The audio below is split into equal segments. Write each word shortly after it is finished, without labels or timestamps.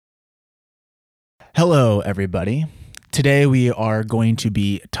Hello, everybody. Today we are going to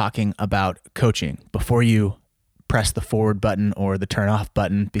be talking about coaching. Before you press the forward button or the turn off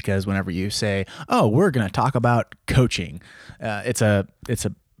button, because whenever you say, "Oh, we're going to talk about coaching," it's a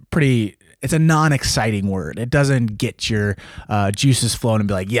non-exciting word. It doesn't get your juices flowing and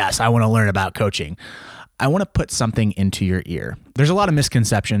be like, "Yes, I want to learn about coaching." I want to put something into your ear. There's a lot of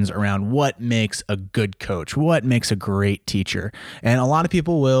misconceptions around what makes a good coach, what makes a great teacher. And a lot of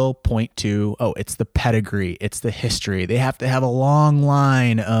people will point to, it's the pedigree, it's the history. They have to have a long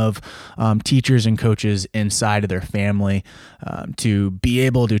line of teachers and coaches inside of their family to be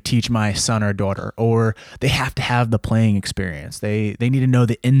able to teach my son or daughter, or they have to have the playing experience. They need to know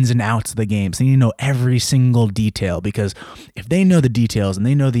the ins and outs of the games. They need to know every single detail, because if they know the details and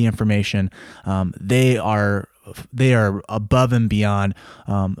they know the information, they are above and beyond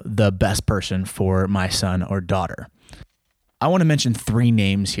the best person for my son or daughter. I want to mention 3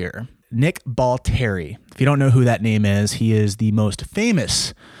 names here. Nick Bollettieri. If you don't know who that name is, he is the most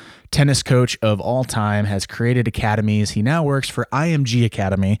famous tennis coach of all time, has created academies. He now works for IMG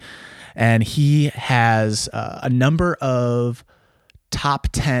Academy, and he has a number of top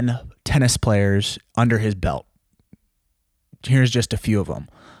 10 tennis players under his belt. Here's just a few of them.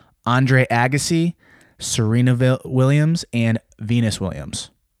 Andre Agassi, Serena Williams, and Venus Williams.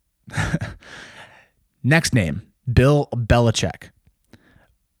 Next name, Bill Belichick.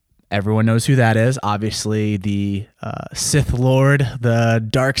 Everyone knows who that is. Obviously, the Sith Lord, the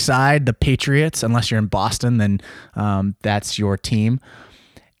dark side, the Patriots. Unless you're in Boston, then that's your team.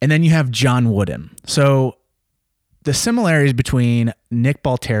 And then you have John Wooden. So the similarities between Nick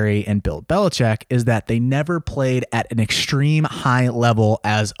Bollettieri and Bill Belichick is that they never played at an extreme high level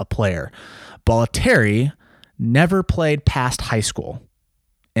as a player. Bollettieri never played past high school,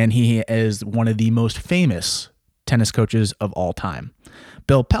 and he is one of the most famous tennis coaches of all time.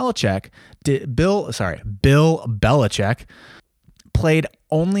 Bill Belichick played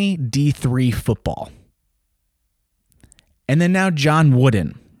only D3 football. And then now John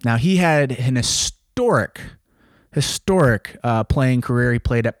Wooden. Now he had an historic playing career. He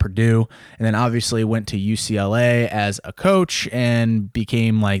played at Purdue and then obviously went to UCLA as a coach and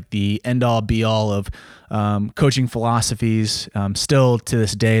became like the end-all be-all of coaching philosophies. Still to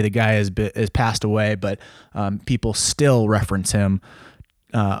this day, the guy has passed away, but people still reference him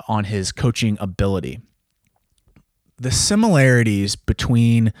on his coaching ability. The similarities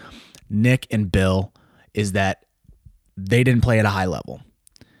between Nick and Bill is that they didn't play at a high level.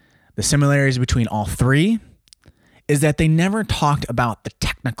 The similarities between all 3 is that they never talked about the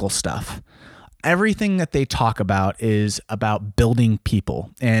technical stuff. Everything that they talk about is about building people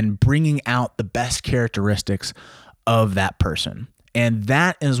and bringing out the best characteristics of that person. And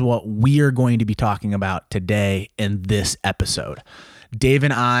that is what we are going to be talking about today in this episode. Dave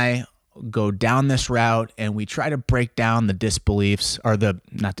and I go down this route and we try to break down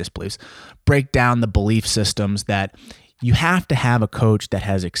break down the belief systems that you have to have a coach that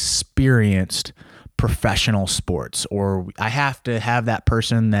has experienced professional sports, or I have to have that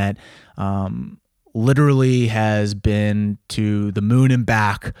person that literally has been to the moon and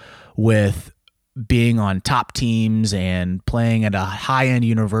back with being on top teams and playing at a high-end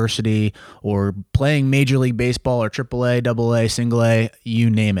university or playing Major League Baseball or AAA, AA, single A, you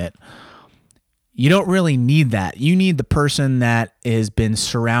name it. You don't really need that. You need the person that has been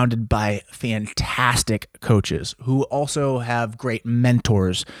surrounded by fantastic coaches who also have great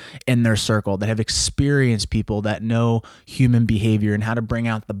mentors in their circle, that have experienced people that know human behavior and how to bring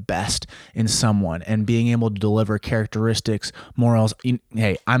out the best in someone and being able to deliver characteristics, morals.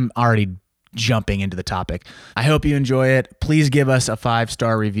 Hey, I'm already jumping into the topic. I hope you enjoy it. Please give us a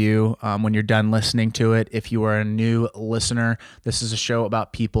 5-star review when you're done listening to it. If you are a new listener, this is a show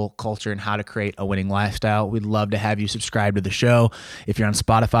about people, culture, and how to create a winning lifestyle. We'd love to have you subscribe to the show. If you're on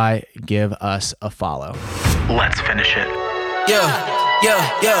Spotify, give us a follow. Let's finish it.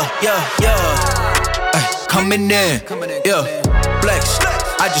 Coming in, flex.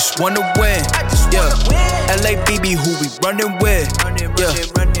 I just wanna win. LABB, who we running with?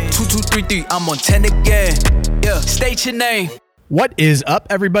 2233, I'm on 10 again. State your name. What is up,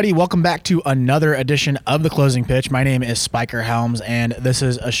 everybody? Welcome back to another edition of The Closing Pitch. My name is Spiker Helms, and this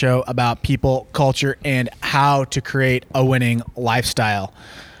is a show about people, culture, and how to create a winning lifestyle.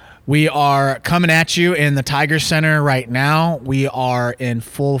 We are coming at you in the Tiger Center right now. We are in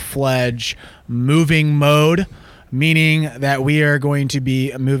full-fledged moving mode, meaning that we are going to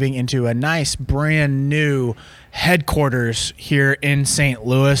be moving into a nice brand new headquarters here in St.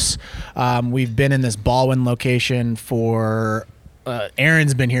 Louis. We've been in this Baldwin location for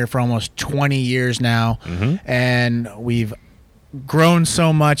Aaron's been here for almost 20 years now, and we've grown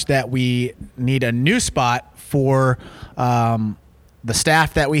so much that we need a new spot for the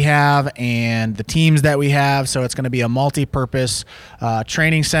staff that we have and the teams that we have. So it's going to be a multi-purpose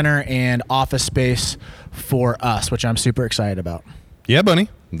training center and office space for us, which I'm super excited about. Yeah, buddy.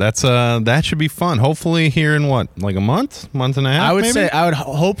 That's that should be fun. Hopefully here in what, like a month and a half? I would maybe? say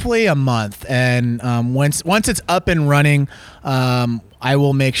hopefully a month. And once it's up and running, I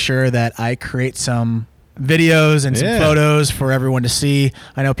will make sure that I create some videos and some photos for everyone to see.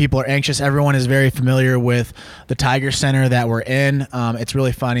 I know people are anxious. Everyone is very familiar with the Tiger Center that we're in. It's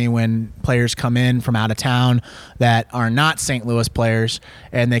really funny when players come in from out of town that are not St. Louis players,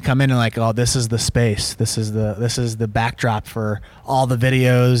 and they come in and like, oh, this is the space. This is the backdrop for all the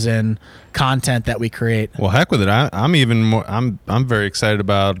videos and content that we create. Well, heck with it. I'm even more. I'm very excited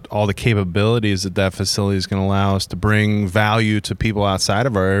about all the capabilities that facility is going to allow us to bring value to people outside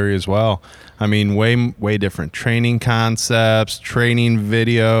of our area as well. I mean, way different training concepts, training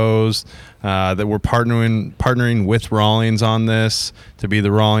videos. That we're partnering with Rawlings on this to be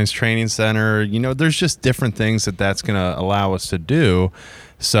the Rawlings Training Center. You know, there's just different things that's going to allow us to do,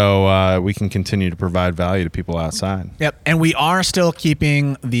 so we can continue to provide value to people outside. Yep, and we are still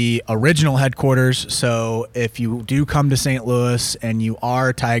keeping the original headquarters. So if you do come to St. Louis and you are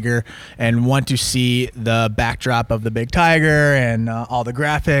a Tiger and want to see the backdrop of the big Tiger and all the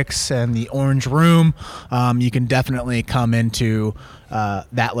graphics and the orange room, you can definitely come into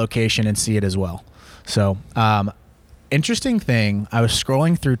that location and see it as well. So interesting thing, I was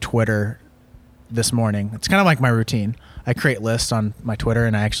scrolling through Twitter this morning. It's kind of like my routine. I create lists on my Twitter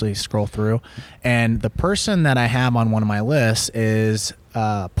and I actually scroll through. And the person that I have on one of my lists is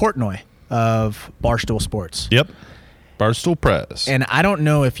Portnoy of Barstool Sports. Yep. Barstool Press. And I don't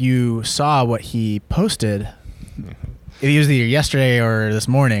know if you saw what he posted. It was either yesterday or this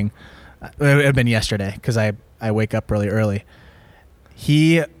morning. It would have been yesterday because I wake up really early.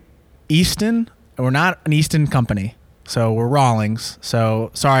 Easton, we're not an Easton company, so we're Rawlings. So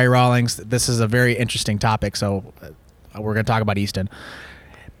sorry, Rawlings. This is a very interesting topic, so we're going to talk about Easton.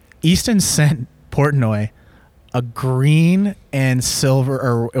 Easton sent Portnoy a green and silver,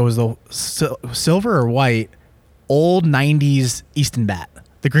 or it was the silver or white, old 90s Easton bat,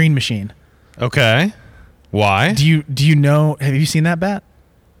 the Green Machine. Okay. Why? Do you know, have you seen that bat?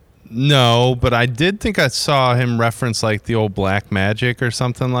 No, but I did think I saw him reference like the old Black Magic or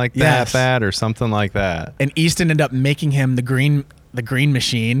something like that, Yes. bat or something like that. And Easton ended up making him the green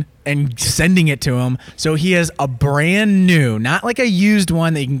Machine and sending it to him. So he has a brand new, not like a used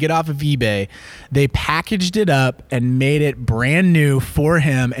one that you can get off of eBay. They packaged it up and made it brand new for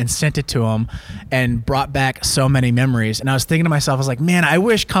him and sent it to him and brought back so many memories. And I was thinking to myself, I was like, man, I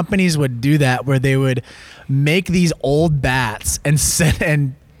wish companies would do that, where they would make these old bats and send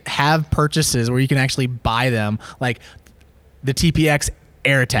and have purchases where you can actually buy them, like the TPX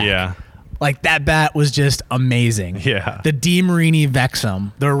Air Attack. Yeah. Like that bat was just amazing. Yeah. The DeMarini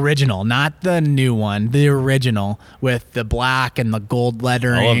Vexum, the original, not the new one, the original with the black and the gold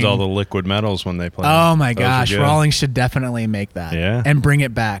lettering. I loved all the liquid metals when they played. Oh my Those were gosh, good. Rawlings should definitely make that. Yeah. And bring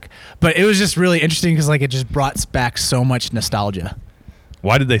it back. But it was just really interesting because like it just brought back so much nostalgia.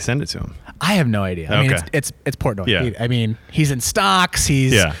 Why did they send it to him? I have no idea. I mean, Okay. it's Portnoy. Yeah. I mean, he's in stocks.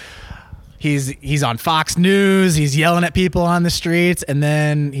 He's Yeah. He's on Fox News. He's yelling at people on the streets, and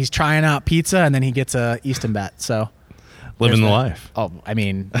then he's trying out pizza, and then he gets a Easton bat. So Living the there's that. life. Oh, I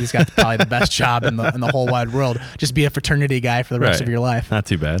mean, he's got probably the best job in the whole wide world. Just be a fraternity guy for the rest Right. of your life. Not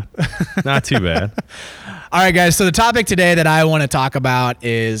too bad. Not too bad. All right, guys. So the topic today that I want to talk about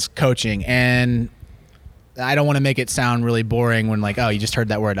is coaching, and I don't want to make it sound really boring when like, oh, you just heard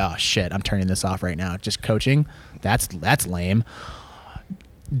that word. Oh shit, I'm turning this off right now. Just coaching. That's lame.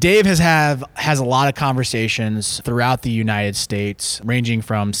 Dave has a lot of conversations throughout the United States, ranging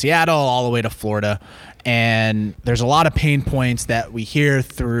from Seattle all the way to Florida, and there's a lot of pain points that we hear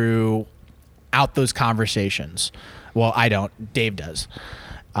throughout those conversations. Well, I don't. Dave does.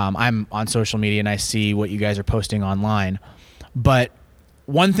 I'm on social media and I see what you guys are posting online. But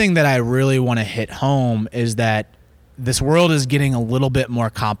one thing that I really want to hit home is that this world is getting a little bit more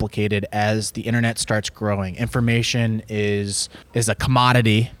complicated as the internet starts growing. Information is a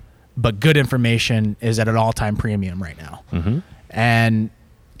commodity, but good information is at an all-time premium right now. Mm-hmm. And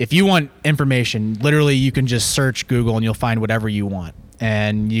if you want information, literally you can just search Google and you'll find whatever you want.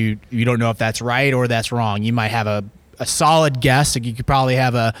 And you don't know if that's right or that's wrong. You might have a solid guess. Like you could probably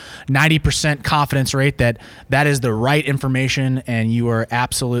have a 90% confidence rate that is the right information and you are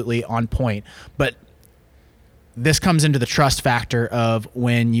absolutely on point. But this comes into the trust factor of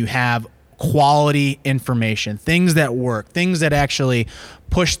when you have quality information, things that work, things that actually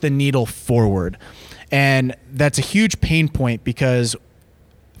push the needle forward. And that's a huge pain point because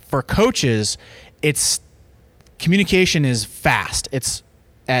for coaches, communication is fast. It's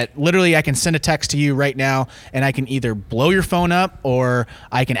at literally, I can send a text to you right now and I can either blow your phone up or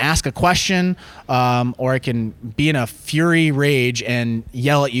I can ask a question, or I can be in a fury rage and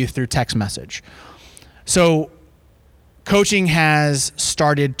yell at you through text message. So coaching has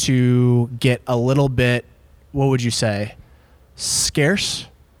started to get a little bit, what would you say, scarce?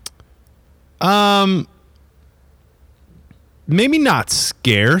 Maybe not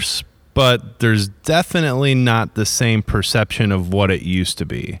scarce, but there's definitely not the same perception of what it used to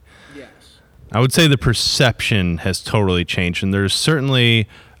be. Yes. I would say the perception has totally changed, and there's certainly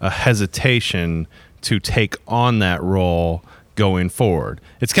a hesitation to take on that role going forward.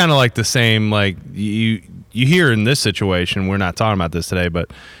 It's kind of like the same, like you hear in this situation, we're not talking about this today,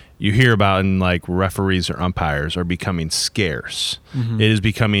 but you hear about in like referees or umpires are becoming scarce. Mm-hmm. It is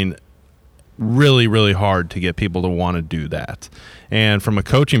becoming really, really hard to get people to want to do that. And from a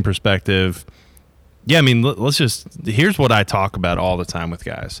coaching perspective, yeah, I mean, here's what I talk about all the time with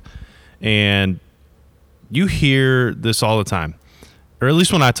guys. And you hear this all the time, or at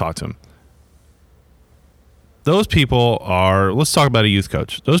least when I talk to them. Those people are, let's talk about a youth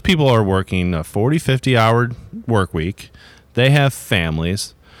coach. Those people are working a 40, 50-hour work week. They have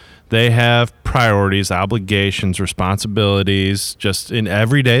families. They have priorities, obligations, responsibilities just in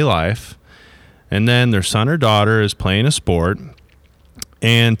everyday life. And then their son or daughter is playing a sport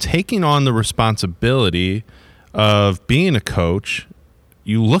and taking on the responsibility of being a coach.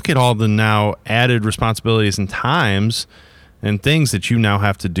 You look at all the now added responsibilities and times and things that you now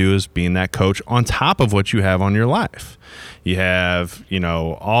have to do as being that coach on top of what you have on your life. You have,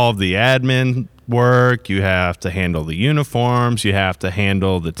 all of the admin work, you have to handle the uniforms, you have to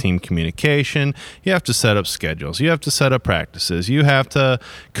handle the team communication, you have to set up schedules, you have to set up practices, you have to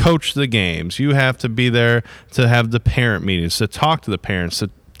coach the games, you have to be there to have the parent meetings, to talk to the parents,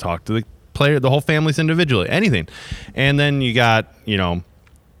 to talk to the player, the whole families individually, anything. And then you got,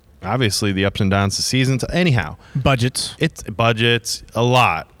 obviously the ups and downs of seasons. Anyhow, budgets, a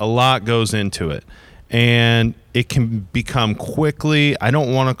lot goes into it. And it can become quickly, I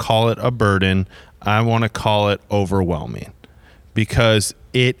don't want to call it a burden, I want to call it overwhelming because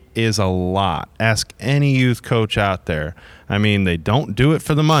it is a lot. Ask any youth coach out there. I mean, they don't do it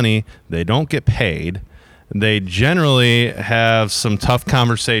for the money, they don't get paid. They generally have some tough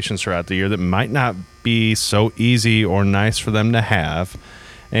conversations throughout the year that might not be so easy or nice for them to have.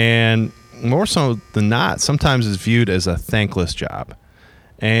 And more so than not, sometimes it's viewed as a thankless job.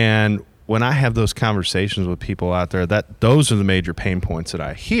 And when I have those conversations with people out there, those are the major pain points that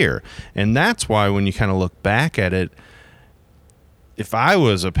I hear. And that's why when you kind of look back at it, if I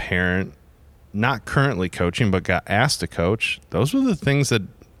was a parent, not currently coaching, but got asked to coach, those were the things that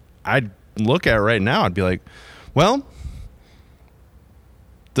I'd look at right now. I'd be like, well,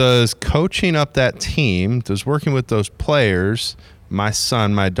 does coaching up that team, does working with those players, my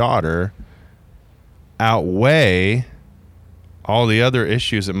son, my daughter, outweigh all the other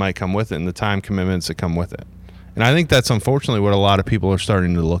issues that might come with it and the time commitments that come with it? And I think that's unfortunately what a lot of people are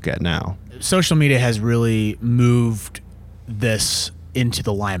starting to look at now. Social media has really moved this into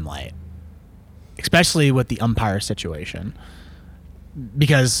the limelight, especially with the umpire situation,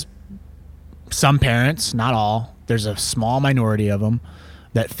 because some parents, not all, there's a small minority of them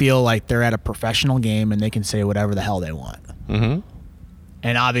that feel like they're at a professional game and they can say whatever the hell they want. Mm-hmm.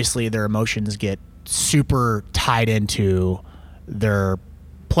 And obviously their emotions get super tied into their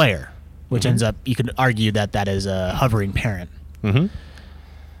player, which ends up, you could argue that is a hovering parent. Mm-hmm.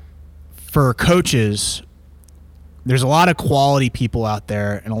 For coaches, there's a lot of quality people out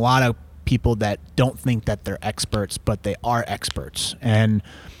there and a lot of people that don't think that they're experts, but they are experts. And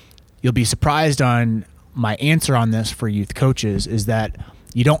you'll be surprised on my answer on this for youth coaches is that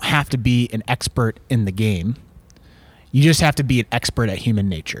you don't have to be an expert in the game. You just have to be an expert at human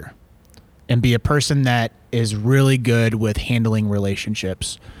nature and be a person that is really good with handling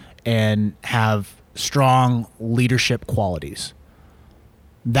relationships and have strong leadership qualities.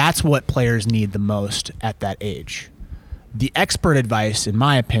 That's what players need the most at that age. The expert advice, in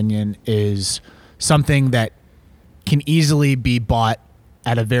my opinion, is something that can easily be bought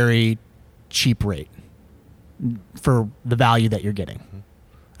at a very cheap rate for the value that you're getting.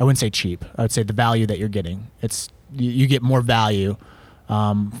 I wouldn't say cheap. I would say the value that you're getting. You get more value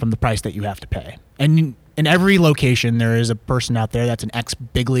from the price that you have to pay. And in every location, there is a person out there that's an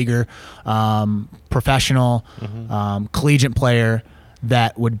ex-big leaguer, professional, collegiate player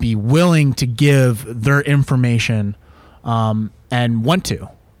that would be willing to give their information and want to.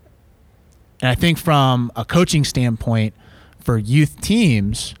 And I think from a coaching standpoint for youth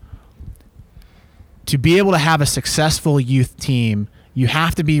teams, to be able to have a successful youth team, you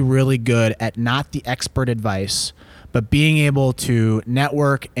have to be really good at not the expert advice, but being able to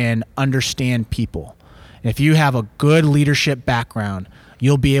network and understand people. And if you have a good leadership background,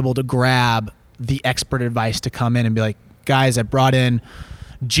 you'll be able to grab the expert advice to come in and be like, guys, I brought in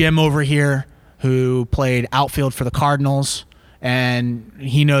Jim over here who played outfield for the Cardinals, and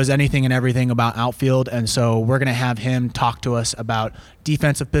he knows anything and everything about outfield. And so we're going to have him talk to us about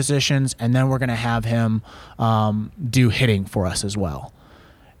defensive positions, and then we're going to have him do hitting for us as well.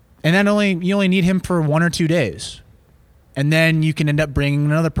 And then you only need him for 1 or 2 days. And then you can end up bringing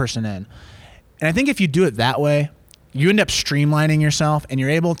another person in. And I think if you do it that way, you end up streamlining yourself, and you're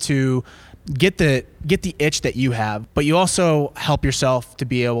able to get the itch that you have, but you also help yourself to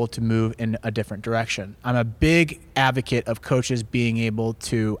be able to move in a different direction. I'm a big advocate of coaches being able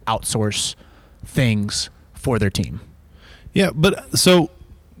to outsource things for their team. Yeah, but so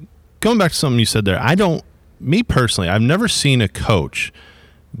going back to something you said there, me personally, I've never seen a coach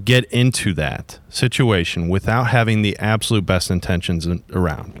get into that situation without having the absolute best intentions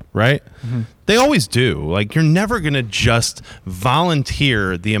around, right? Mm-hmm. They always do. Like, you're never going to just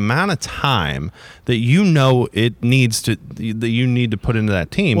volunteer the amount of time that you know that you need to put into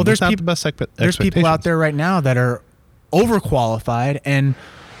that team. Well, there's there's people out there right now that are overqualified and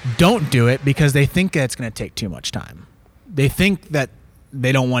don't do it because they think that it's going to take too much time. They think that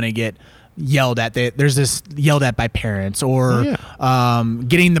they don't want to get yelled at. There's this yelled at by parents or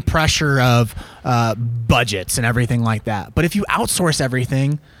getting the pressure of budgets and everything like that. But if you outsource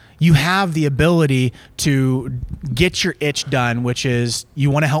everything, you have the ability to get your itch done, which is you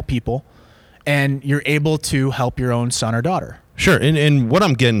want to help people, and you're able to help your own son or daughter. Sure. And what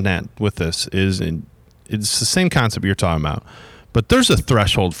I'm getting at with this is, it's the same concept you're talking about, but there's a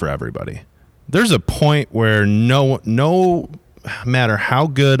threshold for everybody. There's a point where no matter how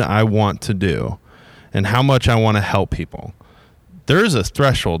good I want to do and how much I want to help people, there's a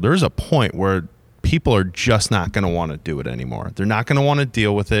threshold. There's a point where people are just not going to want to do it anymore. They're not going to want to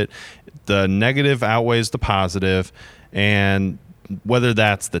deal with it. The negative outweighs the positive. And whether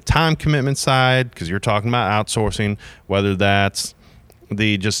that's the time commitment side, because you're talking about outsourcing, whether that's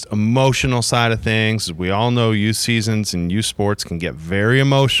the just emotional side of things. We all know youth seasons and youth sports can get very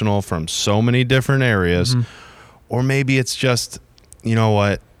emotional from so many different areas. Mm-hmm. Or maybe it's just, you know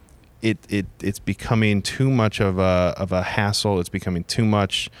what, it's becoming too much of a hassle. It's becoming too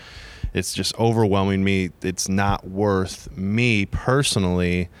much. It's just overwhelming me. It's not worth me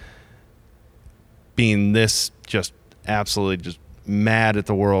personally being this just absolutely just mad at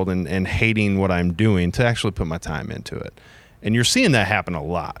the world and hating what I'm doing to actually put my time into it. And you're seeing that happen a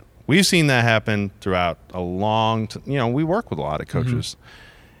lot. We've seen that happen throughout a long we work with a lot of coaches. Mm-hmm.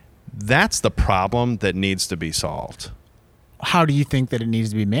 That's the problem that needs to be solved. How do you think that it needs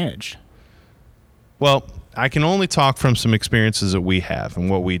to be managed? Well, I can only talk from some experiences that we have and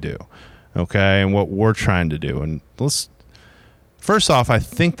what we do, okay, and what we're trying to do. And first off, I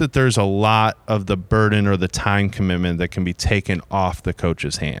think that there's a lot of the burden or the time commitment that can be taken off the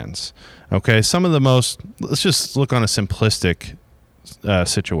coach's hands, okay? Let's just look on a simplistic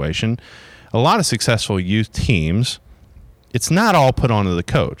situation. A lot of successful youth teams, it's not all put onto the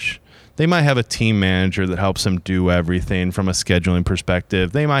coach. They might have a team manager that helps them do everything from a scheduling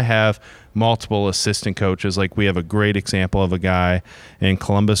perspective. They might have multiple assistant coaches. Like, we have a great example of a guy in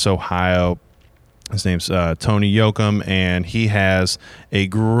Columbus, Ohio. His name's Tony Yoakum, and he has a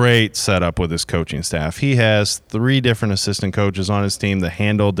great setup with his coaching staff. He has 3 different assistant coaches on his team that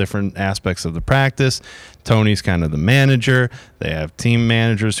handle different aspects of the practice. Tony's kind of the manager. They have team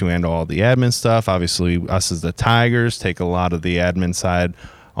managers who handle all the admin stuff. Obviously, us as the Tigers take a lot of the admin side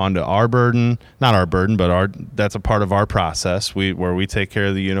onto our burden. Not our burden, but that's a part of our process. Where we take care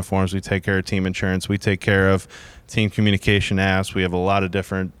of the uniforms, we take care of team insurance, we take care of team communication apps. We have a lot of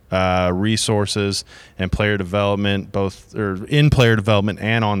different resources and player development, both in player development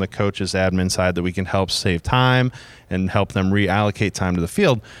and on the coach's admin side, that we can help save time and help them reallocate time to the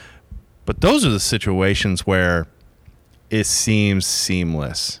field. But those are the situations where it seems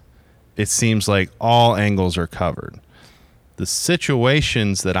seamless. It seems like all angles are covered. The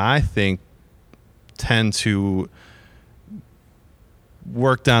situations that I think tend to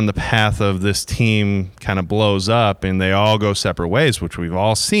work down the path of this team kind of blows up and they all go separate ways, which we've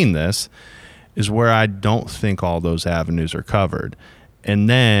all seen this, is where I don't think all those avenues are covered. And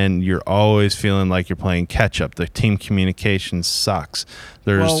then you're always feeling like you're playing catch up. The team communication sucks.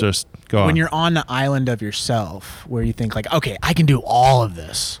 When you're on the island of yourself where you think like, okay, I can do all of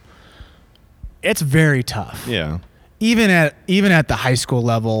this, it's very tough. Yeah. Even at the high school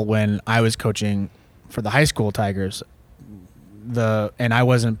level, when I was coaching for the high school Tigers, and I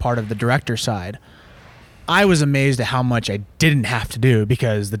wasn't part of the director side, I was amazed at how much I didn't have to do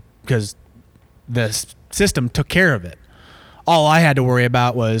because the system took care of it. All I had to worry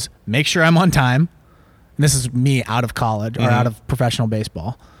about was make sure I'm on time. And this is me out of college or out of professional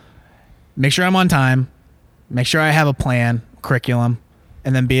baseball. Make sure I'm on time. Make sure I have a plan, curriculum,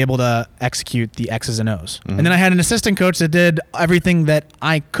 and then be able to execute the X's and O's. And then I had an assistant coach that did everything that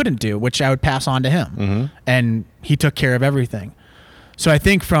I couldn't do, which I would pass on to him. And he took care of everything. So I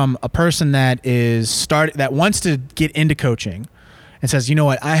think from a person that wants to get into coaching and says, you know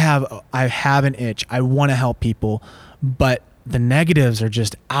what, I have an itch. I want to help people, but the negatives are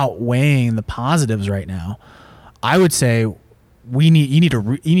just outweighing the positives right now. I would say you need to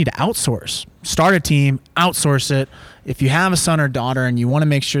outsource. Start a team, outsource it. If you have a son or daughter and you want to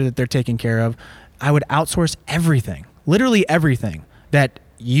make sure that they're taken care of, I would outsource everything, literally everything that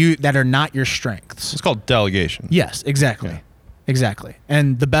are not your strengths. It's called delegation. Yes, exactly. Exactly.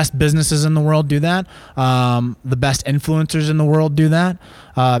 And the best businesses in the world do that. The best influencers in the world do that.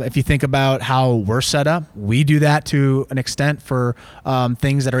 If you think about how we're set up, we do that to an extent for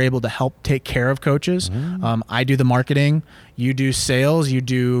things that are able to help take care of coaches. I do the marketing. You do sales. You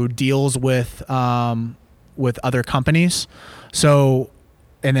do deals with other companies. So,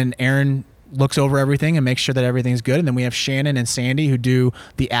 and then Aaron looks over everything and makes sure that everything's good. And then we have Shannon and Sandy who do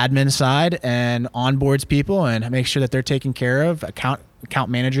the admin side and onboards people and make sure that they're taken care of, account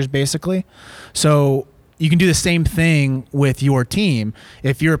managers basically. So you can do the same thing with your team.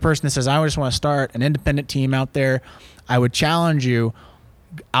 If you're a person that says, I just want to start an independent team out there, I would challenge you,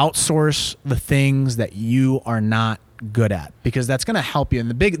 outsource the things that you are not good at, because that's going to help you. And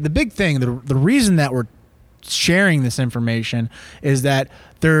the big thing, the reason that we're sharing this information is that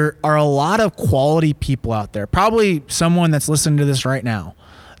there are a lot of quality people out there, probably someone that's listening to this right now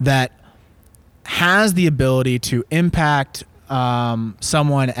that has the ability to impact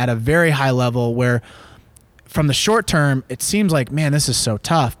someone at a very high level, where from the short term it seems like, man, this is so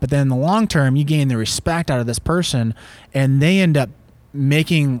tough, but then in the long term you gain the respect out of this person and they end up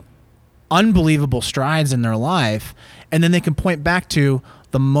making unbelievable strides in their life, and then they can point back to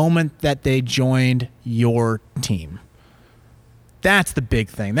the moment that they joined your team. That's the big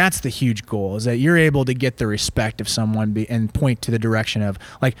thing. That's the huge goal, is that you're able to get the respect of someone and point to the direction of,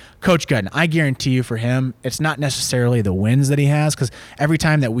 like Coach Gooden. I guarantee you for him, it's not necessarily the wins that he has, because every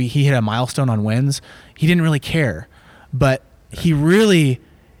time that he hit a milestone on wins, he didn't really care. But he really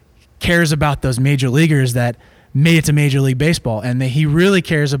cares about those major leaguers that made it to Major League Baseball, and he really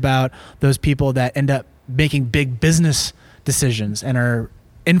cares about those people that end up making big business decisions and are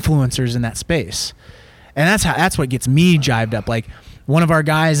influencers in that space. And that's what gets me jived up. Like, one of our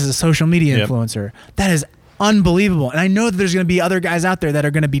guys is a social media influencer. That is unbelievable. And I know that there's going to be other guys out there that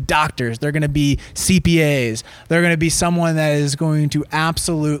are going to be doctors. They're going to be CPAs. They're going to be someone that is going to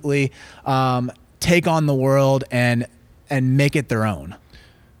absolutely take on the world and make it their own.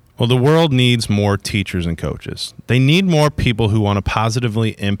 Well, the world needs more teachers and coaches. They need more people who want to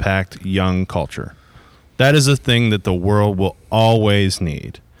positively impact young culture. That is a thing that the world will always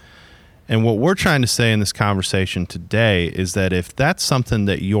need. And what we're trying to say in this conversation today is that if that's something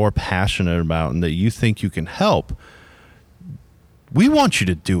that you're passionate about and that you think you can help, we want you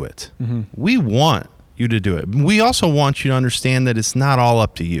to do it. We want you to do it. We also want you to understand that it's not all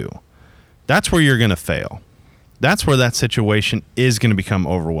up to you. That's where you're going to fail. That's where that situation is going to become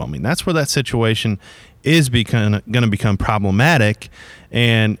overwhelming. That's where that situation is going to become problematic.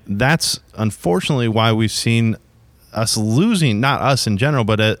 And that's unfortunately why we've seen us losing, not us in general,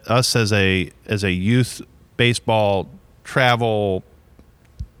 but us as a youth baseball travel,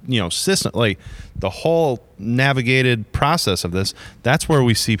 system, like the whole navigated process of this. That's where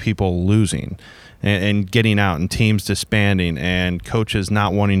we see people losing and getting out, and teams disbanding, and coaches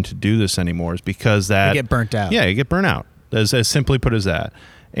not wanting to do this anymore, is because that they get burnt out. Yeah, you get burnt out. As simply put as that.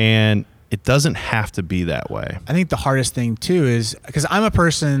 And it doesn't have to be that way. I think the hardest thing too is, because I'm a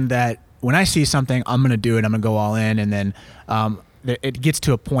person that when I see something, I'm going to do it. I'm going to go all in. And then it gets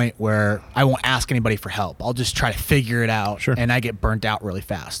to a point where I won't ask anybody for help. I'll just try to figure it out. Sure. And I get burnt out really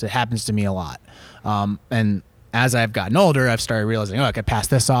fast. It happens to me a lot. And as I've gotten older, I've started realizing, I can pass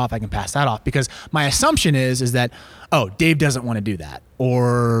this off. I can pass that off. Because my assumption is that, Dave doesn't want to do that,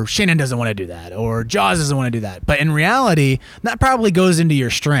 or Shannon doesn't want to do that, or Jaws doesn't want to do that. But in reality, that probably goes into your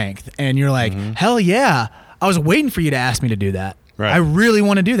strength. And you're like, hell yeah, I was waiting for you to ask me to do that. Right. I really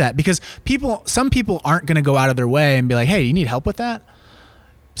want to do that, because some people aren't going to go out of their way and be like, hey, you need help with that?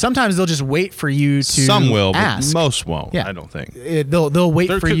 Sometimes they'll just wait for you to Some will, ask. but most won't, Yeah. I don't think. They'll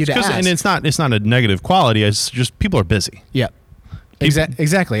wait for you to ask. And it's not a negative quality. It's just people are busy. Yeah.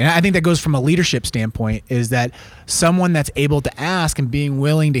 Exactly. And I think that goes from a leadership standpoint, is that someone that's able to ask and being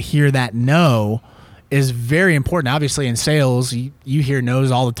willing to hear that no is very important. Obviously, in sales, you hear no's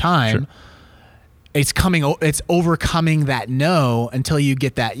all the time. Sure. It's overcoming that no until you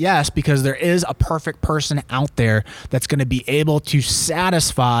get that yes, because there is a perfect person out there that's going to be able to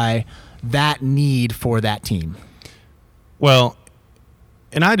satisfy that need for that team. Well,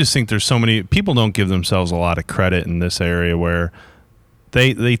 and I just think there's so many people don't give themselves a lot of credit in this area where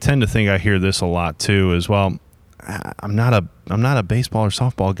they tend to think, I hear this a lot too, as well. I'm not a baseball or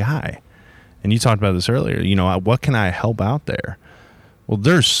softball guy. And you talked about this earlier, what can I help out there? Well,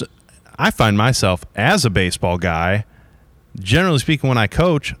 I find myself as a baseball guy, generally speaking, when I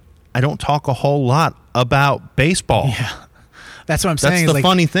coach, I don't talk a whole lot about baseball. Yeah. That's what I'm saying. That's the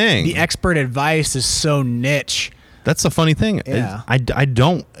funny thing. The expert advice is so niche. That's the funny thing. Yeah. I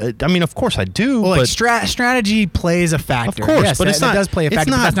don't. I mean, of course I do. Well, but strategy plays a factor. Of course, yes, but it does play a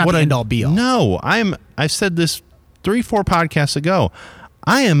factor. But that's not the end all be all. No, I've said this 3-4 podcasts ago.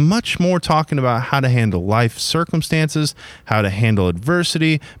 I am much more talking about how to handle life circumstances, how to handle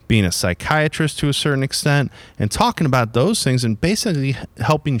adversity, being a psychiatrist to a certain extent, and talking about those things and basically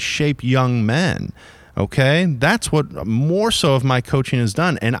helping shape young men. Okay? That's what more so of my coaching has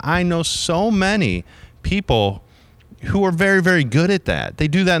done. And I know so many people who are very, very good at that. They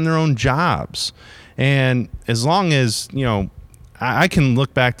do that in their own jobs. And as long as, I can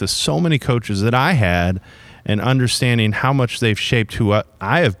look back to so many coaches that I had and understanding how much they've shaped who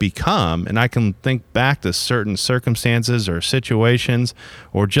I have become. And I can think back to certain circumstances or situations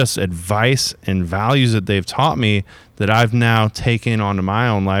or just advice and values that they've taught me that I've now taken onto my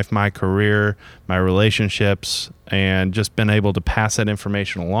own life, my career, my relationships, and just been able to pass that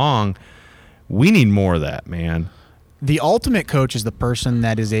information along. We need more of that, man. The ultimate coach is the person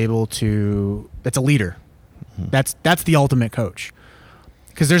that is able to, that's a leader. Mm-hmm. That's the ultimate coach.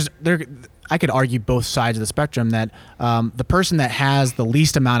 Because I could argue both sides of the spectrum that the person that has the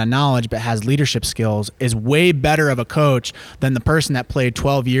least amount of knowledge but has leadership skills is way better of a coach than the person that played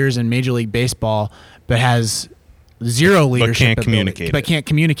 12 years in Major League Baseball but has zero leadership but can't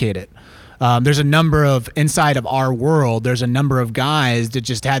communicate it. There's a number of, inside of our world, there's a number of guys that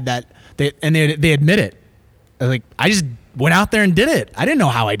just had that, they admit it. Like, I just went out there and did it. I didn't know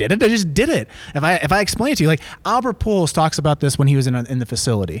how I did it. I just did it. If I explain it to you, like Albert Pujols talks about this when he was in the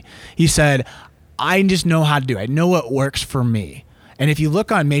facility. He said, I just know how to do it. I know what works for me. And if you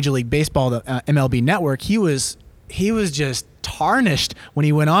look on Major League Baseball, the MLB Network, he was just tarnished when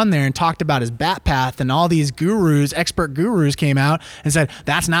he went on there and talked about his bat path, and all these expert gurus came out and said,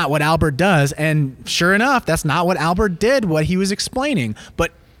 that's not what Albert does. And sure enough, that's not what Albert did, what he was explaining.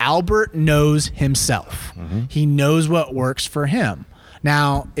 But Albert knows himself. Mm-hmm. He knows what works for him.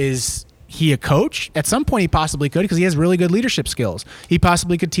 Now, is he a coach? At some point, he possibly could, because he has really good leadership skills. He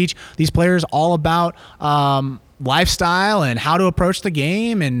possibly could teach these players all about lifestyle and how to approach the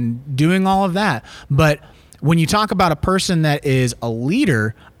game and doing all of that. But when you talk about a person that is a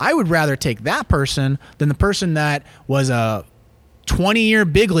leader, I would rather take that person than the person that was a 20-year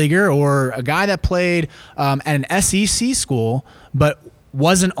big leaguer or a guy that played at an SEC school, but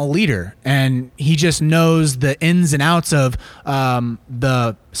wasn't a leader, and he just knows the ins and outs of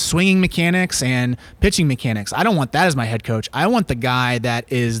the swinging mechanics and pitching mechanics. I don't want that as my head coach. I want the guy that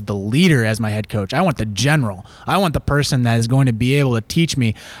is the leader as my head coach. I want the general. I want the person that is going to be able to teach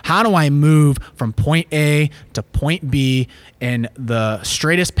me, how do I move from point A to point B in the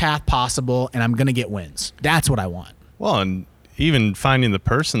straightest path possible, and I'm going to get wins. That's what I want. Well, and even finding the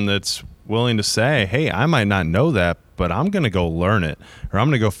person that's willing to say, hey, I might not know that, but I'm going to go learn it, or I'm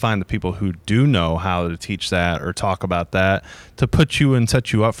going to go find the people who do know how to teach that or talk about that to put you and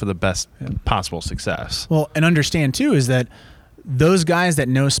set you up for the best possible success. Well, and understand too is that those guys that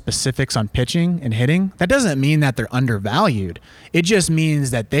know specifics on pitching and hitting, that doesn't mean that they're undervalued. It just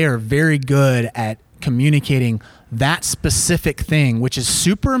means that they are very good at communicating that specific thing, which is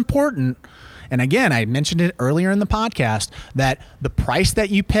super important. And again, I mentioned it earlier in the podcast that the price that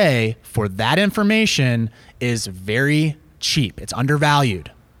you pay for that information is very cheap. It's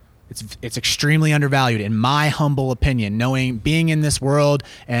undervalued. It's extremely undervalued in my humble opinion, being in this world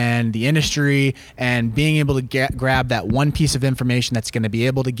and the industry and being able to grab that one piece of information that's going to be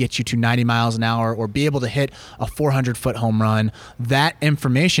able to get you to 90 miles an hour or be able to hit a 400-foot home run. That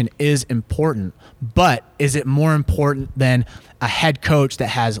information is important, but is it more important than a head coach that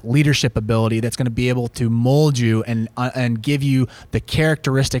has leadership ability that's going to be able to mold you and give you the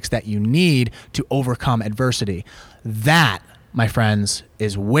characteristics that you need to overcome adversity? That, my friends,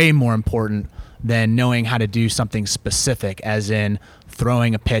 is way more important than knowing how to do something specific, as in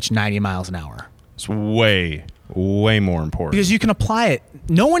throwing a pitch 90 miles an hour. It's way, way more important. Because you can apply it.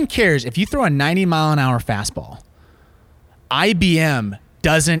 No one cares if you throw a 90-mile-an-hour fastball. IBM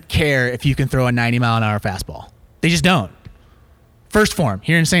doesn't care if you can throw a 90-mile-an-hour fastball. They just don't. First Form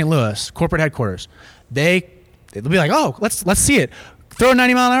here in St. Louis, corporate headquarters, they'll be like, oh, let's see it. Throw a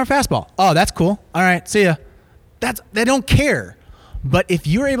 90-mile-an-hour fastball. Oh, that's cool. All right, see ya. They don't care. But if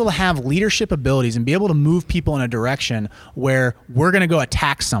you're able to have leadership abilities and be able to move people in a direction where we're going to go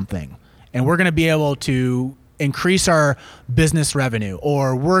attack something and we're going to be able to increase our business revenue,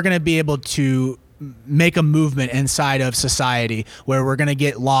 or we're going to be able to make a movement inside of society where we're going to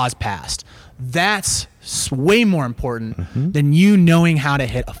get laws passed, that's way more important than you knowing how to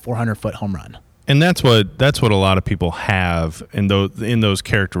hit a 400-foot home run. And that's what a lot of people have in those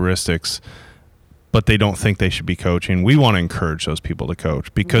characteristics, but they don't think they should be coaching. We want to encourage those people to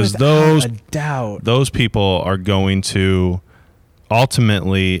coach, because those people are going to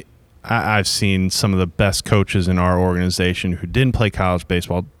ultimately. I've seen some of the best coaches in our organization who didn't play college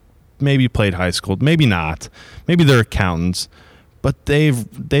baseball, maybe played high school, maybe not, maybe they're accountants, but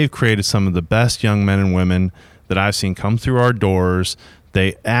they've created some of the best young men and women that I've seen come through our doors.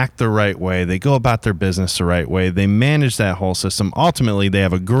 They act the right way. They go about their business the right way. They manage that whole system. Ultimately, they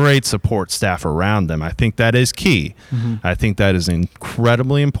have a great support staff around them. I think that is key. I think that is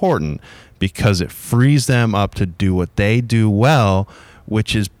incredibly important, because it frees them up to do what they do well,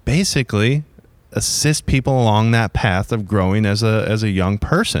 which is basically assist people along that path of growing as a young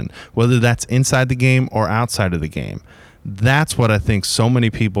person, whether that's inside the game or outside of the game. That's what I think so many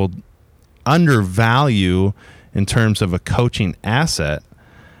people undervalue in terms of a coaching asset,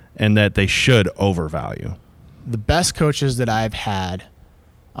 and that they should overvalue. The best coaches that I've had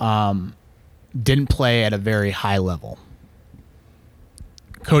didn't play at a very high level.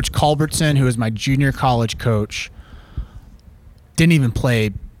 Coach Culbertson, who was my junior college coach, didn't even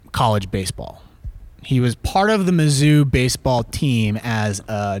play college baseball. He was part of the Mizzou baseball team as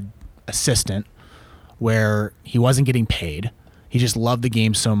an assistant, where he wasn't getting paid. He just loved the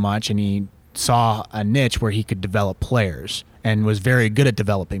game so much, and he saw a niche where he could develop players and was very good at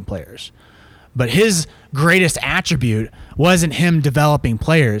developing players. But his greatest attribute wasn't him developing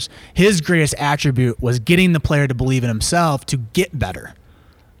players. His greatest attribute was getting the player to believe in himself to get better.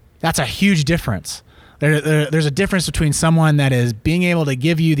 That's a huge difference. There's a difference between someone that is being able to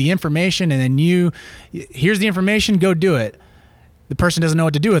give you the information, and then here's the information, go do it. The person doesn't know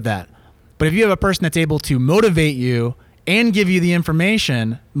what to do with that. But if you have a person that's able to motivate you and give you the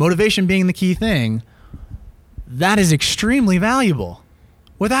information, motivation being the key thing, that is extremely valuable,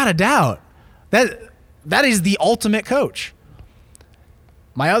 without a doubt. That is the ultimate coach.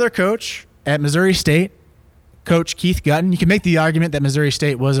 My other coach at Missouri State, Coach Keith Gutton, you can make the argument that Missouri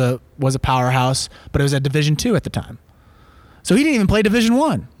State was a powerhouse, but it was at Division II at the time. So he didn't even play Division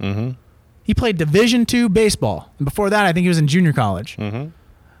I. He played Division II baseball. And before that, I think he was in junior college.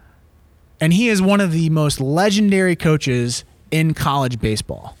 And he is one of the most legendary coaches in college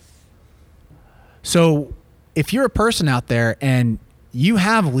baseball. So if you're a person out there and you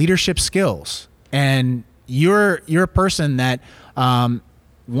have leadership skills, and you're a person that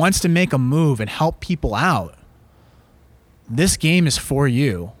wants to make a move and help people out, this game is for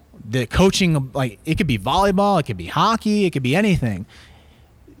you. The coaching, like, it could be volleyball, it could be hockey, it could be anything.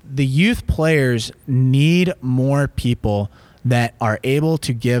 The youth players need more people that are able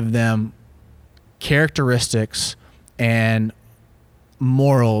to give them characteristics and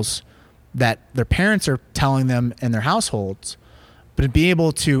morals that their parents are telling them in their households, but to be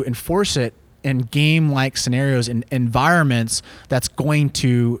able to enforce it in game-like scenarios and environments that's going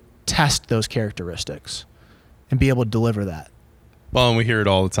to test those characteristics and be able to deliver that. Well, and we hear it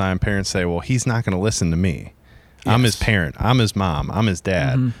all the time. Parents say, well, he's not going to listen to me. Yes. I'm his parent. I'm his mom. I'm his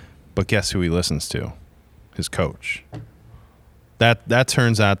dad. But guess who he listens to? His coach. That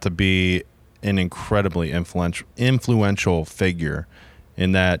turns out to be an incredibly influential figure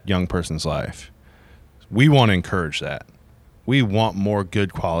in that young person's life. We want to encourage that. We want more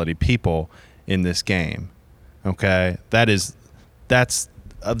good quality people in this game. Okay? That's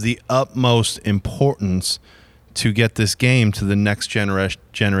of the utmost importance to get this game to the next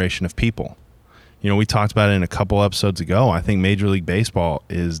generation of people. You know, we talked about it in a couple episodes ago. I think Major League Baseball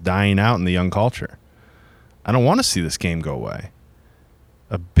is dying out in the young culture. I don't want to see this game go away.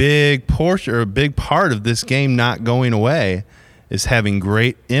 A big portion, or a big part of this game not going away, is having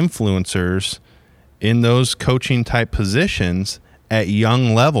great influencers in those coaching type positions at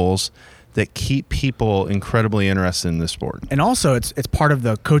young levels that keep people incredibly interested in this sport. And also, it's part of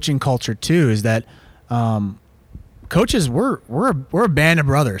the coaching culture too, is that coaches, we're a band of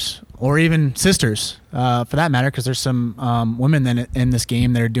brothers, or even sisters, for that matter, because there's some women in this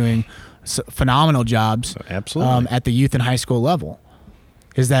game that are doing phenomenal jobs. Absolutely. At the youth and high school level.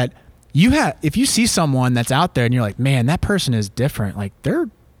 Is that if you see someone that's out there and you're like, man, that person is different. Like they're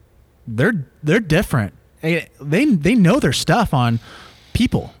different. They know their stuff on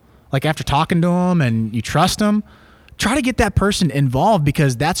people. Like after talking to them and you trust them, try to get that person involved,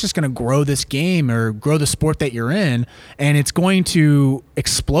 because that's just going to grow this game or grow the sport that you're in, and it's going to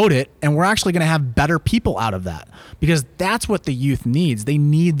explode it. And we're actually going to have better people out of that, because that's what the youth needs. They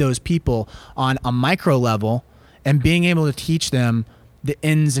need those people on a micro level and being able to teach them the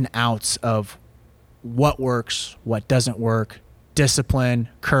ins and outs of what works, what doesn't work, discipline,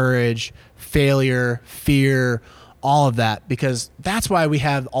 courage, failure, fear, all of that, because that's why we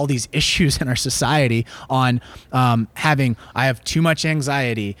have all these issues in our society on I have too much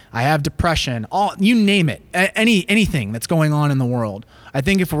anxiety, I have depression, you name it, anything that's going on in the world. I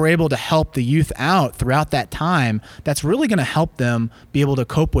think if we're able to help the youth out throughout that time, that's really going to help them be able to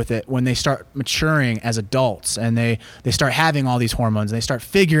cope with it when they start maturing as adults and they start having all these hormones and they start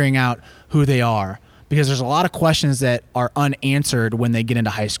figuring out who they are, because there's a lot of questions that are unanswered when they get into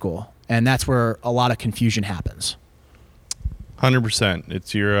high school, and that's where a lot of confusion happens.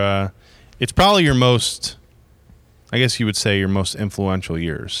 100%. It's probably your most, I guess you would say, your most influential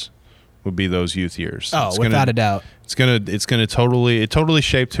years would be those youth years. Oh, without a doubt. It's gonna totally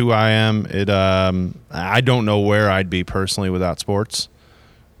shaped who I am. I don't know where I'd be personally without sports.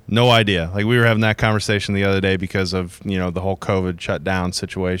 No idea. Like we were having that conversation the other day because of, the whole COVID shutdown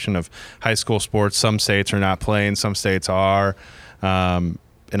situation of high school sports. Some states are not playing, some states are. And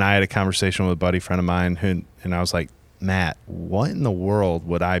I had a conversation with a buddy friend of mine and I was like, Matt, what in the world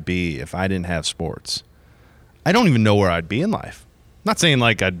would I be if I didn't have sports? I don't even know where I'd be in life. I'm not saying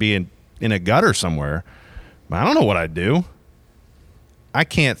like I'd be in a gutter somewhere, but I don't know what I'd do. I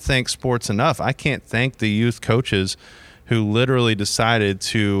can't thank sports enough. I can't thank the youth coaches who literally decided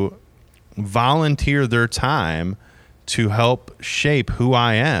to volunteer their time to help shape who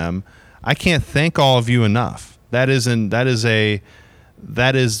I am. I can't thank all of you enough. That is the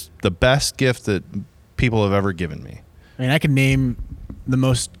best gift that people have ever given me. I mean, I could name the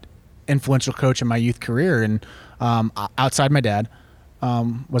most influential coach in my youth career, and outside my dad,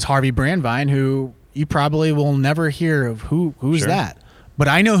 was Harvey Brandvine, who you probably will never hear of who's Sure. that. But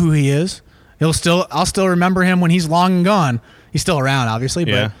I know who he is. I'll still remember him when he's long and gone. He's still around, obviously,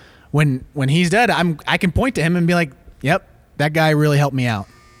 but Yeah. when he's dead, I can point to him and be like, "Yep, that guy really helped me out."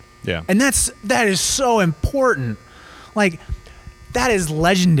 Yeah. And that is so important. Like, that is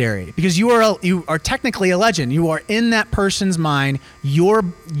legendary, because you are technically a legend. You are in that person's mind. Your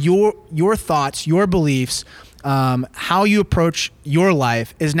thoughts, your beliefs, how you approach your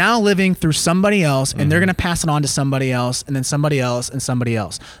life is now living through somebody else, and they're going to pass it on to somebody else, and then somebody else, and somebody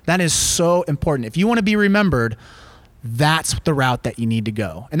else. That is so important. If you want to be remembered, that's the route that you need to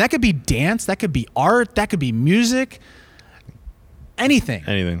go. And that could be dance, that could be art, that could be music,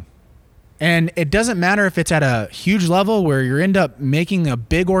 anything. And it doesn't matter if it's at a huge level where you end up making a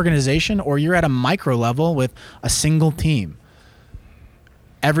big organization, or you're at a micro level with a single team.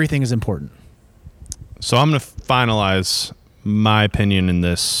 Everything is important. So I'm going to finalize my opinion in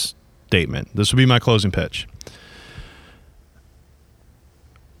this statement. This will be my closing pitch.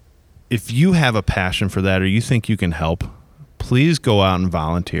 If you have a passion for that, or you think you can help, please go out and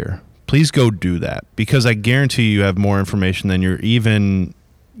volunteer. Please go do that, because I guarantee you have more information than you're even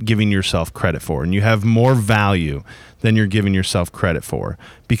giving yourself credit for, and you have more value than you're giving yourself credit for,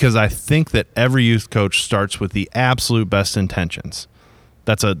 because I think that every youth coach starts with the absolute best intentions.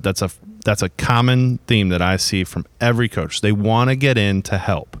 That's a common theme that I see from every coach. They want to get in to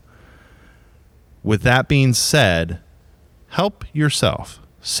help. With that being said, help yourself.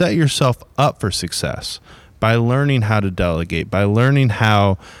 Set yourself up for success by learning how to delegate, by learning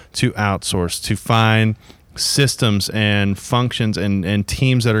how to outsource, to find systems and functions and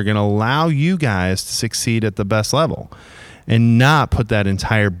teams that are going to allow you guys to succeed at the best level, and not put that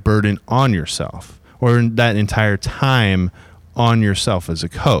entire burden on yourself, or that entire time on yourself as a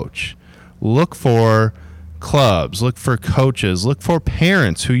coach. Look for clubs, look for coaches, look for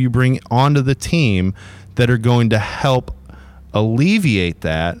parents who you bring onto the team that are going to help alleviate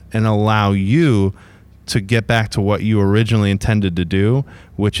that and allow you to get back to what you originally intended to do,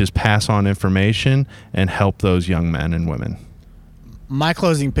 which is pass on information and help those young men and women. My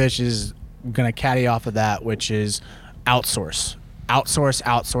closing pitch is going to caddy off of that, which is outsource.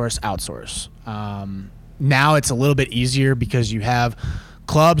 Now it's a little bit easier because you have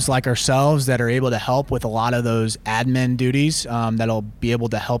clubs like ourselves that are able to help with a lot of those admin duties, that'll be able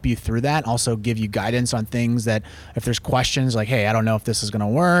to help you through that. Also give you guidance on things that if there's questions like, hey, I don't know if this is going to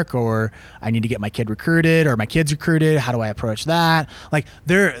work, or I need to get my kid recruited or my kid's recruited. How do I approach that? Like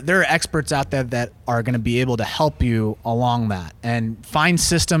there are experts out there that are going to be able to help you along that and find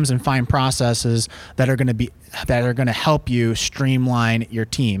systems and find processes that are going to help you streamline your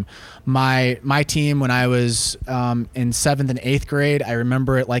team. My team, when I was in 7th and 8th grade, I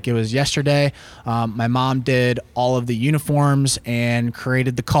remember it like it was yesterday. My mom did all of the uniforms and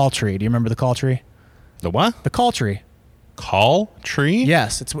created the call tree. Do you remember the call tree? The what? The call tree. Call tree?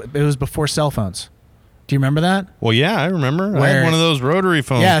 Yes, it was before cell phones. Do you remember that? Well, yeah, I remember. I had one of those rotary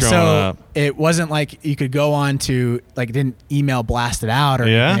phones growing up. It wasn't like you could go on to, like, it didn't email blast it out or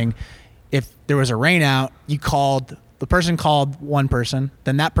anything. If there was a rain out, the person called one person,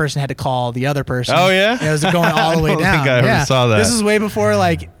 then that person had to call the other person. Oh, yeah? And it was going all the way down. I don't think I ever saw that. This is way before,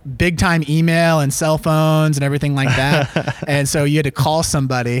 like, big time email and cell phones and everything like that. And so you had to call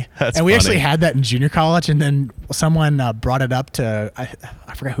somebody. That's and we funny. actually had that in junior college, and then someone brought it up to,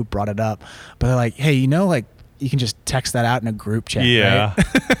 I forgot who brought it up, but they're like, hey, like, you can just text that out in a group chat, yeah.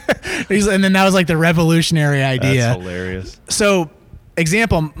 right? And then that was like the revolutionary idea. That's hilarious. So,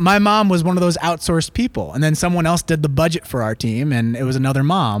 example, my mom was one of those outsourced people, and then someone else did the budget for our team, and it was another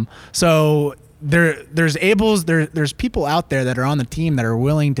mom. So there's people out there that are on the team that are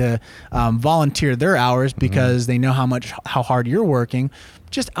willing to volunteer their hours because they know how hard you're working.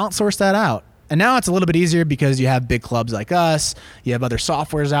 Just outsource that out. And now it's a little bit easier because you have big clubs like us. You have other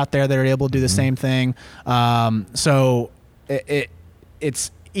softwares out there that are able to do the same thing. So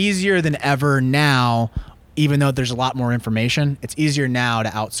it's easier than ever now. Even though there's a lot more information, it's easier now to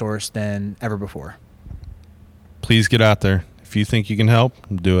outsource than ever before. Please get out there. If you think you can help,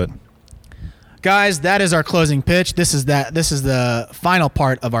 do it. Guys, that is our closing pitch. This is the final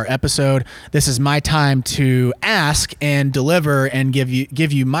part of our episode. This is my time to ask and deliver and give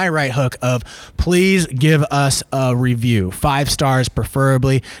you my right hook of please give us a review. 5 stars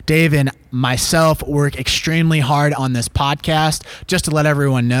preferably. Dave and myself work extremely hard on this podcast. Just to let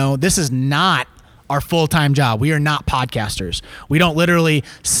everyone know, this is not our full-time job. We are not podcasters. We don't literally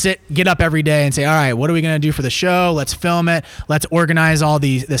get up every day and say, all right, what are we going to do for the show? Let's film it. Let's organize all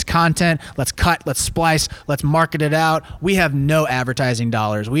this content. Let's cut, let's splice, let's market it out. We have no advertising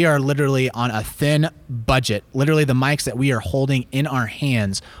dollars. We are literally on a thin budget. Literally the mics that we are holding in our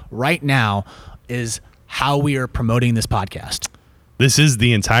hands right now is how we are promoting this podcast. This is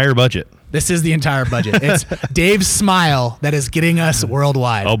the entire budget. This is the entire budget. It's Dave's smile that is getting us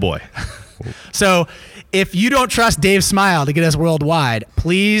worldwide. Oh boy. So if you don't trust Dave's smile to get us worldwide,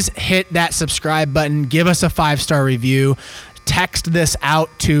 please hit that subscribe button. Give us a 5-star review. Text this out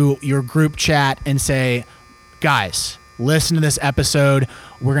to your group chat and say, guys, listen to this episode.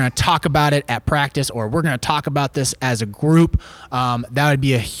 We're going to talk about it at practice, or we're going to talk about this as a group. That would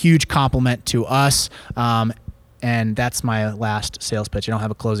be a huge compliment to us. And that's my last sales pitch. I don't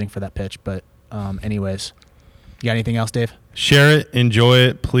have a closing for that pitch, but anyways, you got anything else, Dave? Share it, enjoy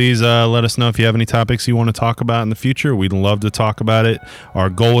it. Please let us know if you have any topics you want to talk about in the future. We'd love to talk about it. Our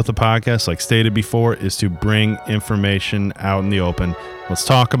goal with the podcast, like stated before, is to bring information out in the open. Let's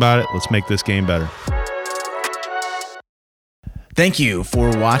talk about it. Let's make this game better. Thank you for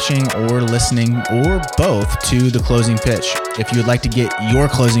watching or listening, or both, to The Closing Pitch. If you would like to get your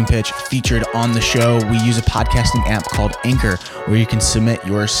closing pitch featured on the show, we use a podcasting app called Anchor, where you can submit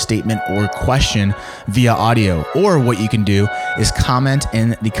your statement or question via audio. Or what you can do is comment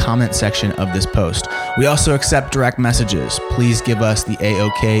in the comment section of this post. We also accept direct messages. Please give us the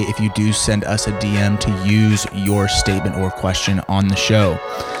A-OK if you do send us a DM to use your statement or question on the show.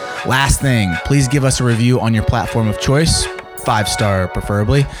 Last thing, please give us a review on your platform of choice. 5-star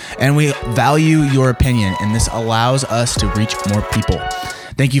preferably, and we value your opinion, and this allows us to reach more people.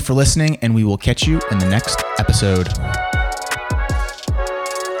 Thank you for listening, and we will catch you in the next episode.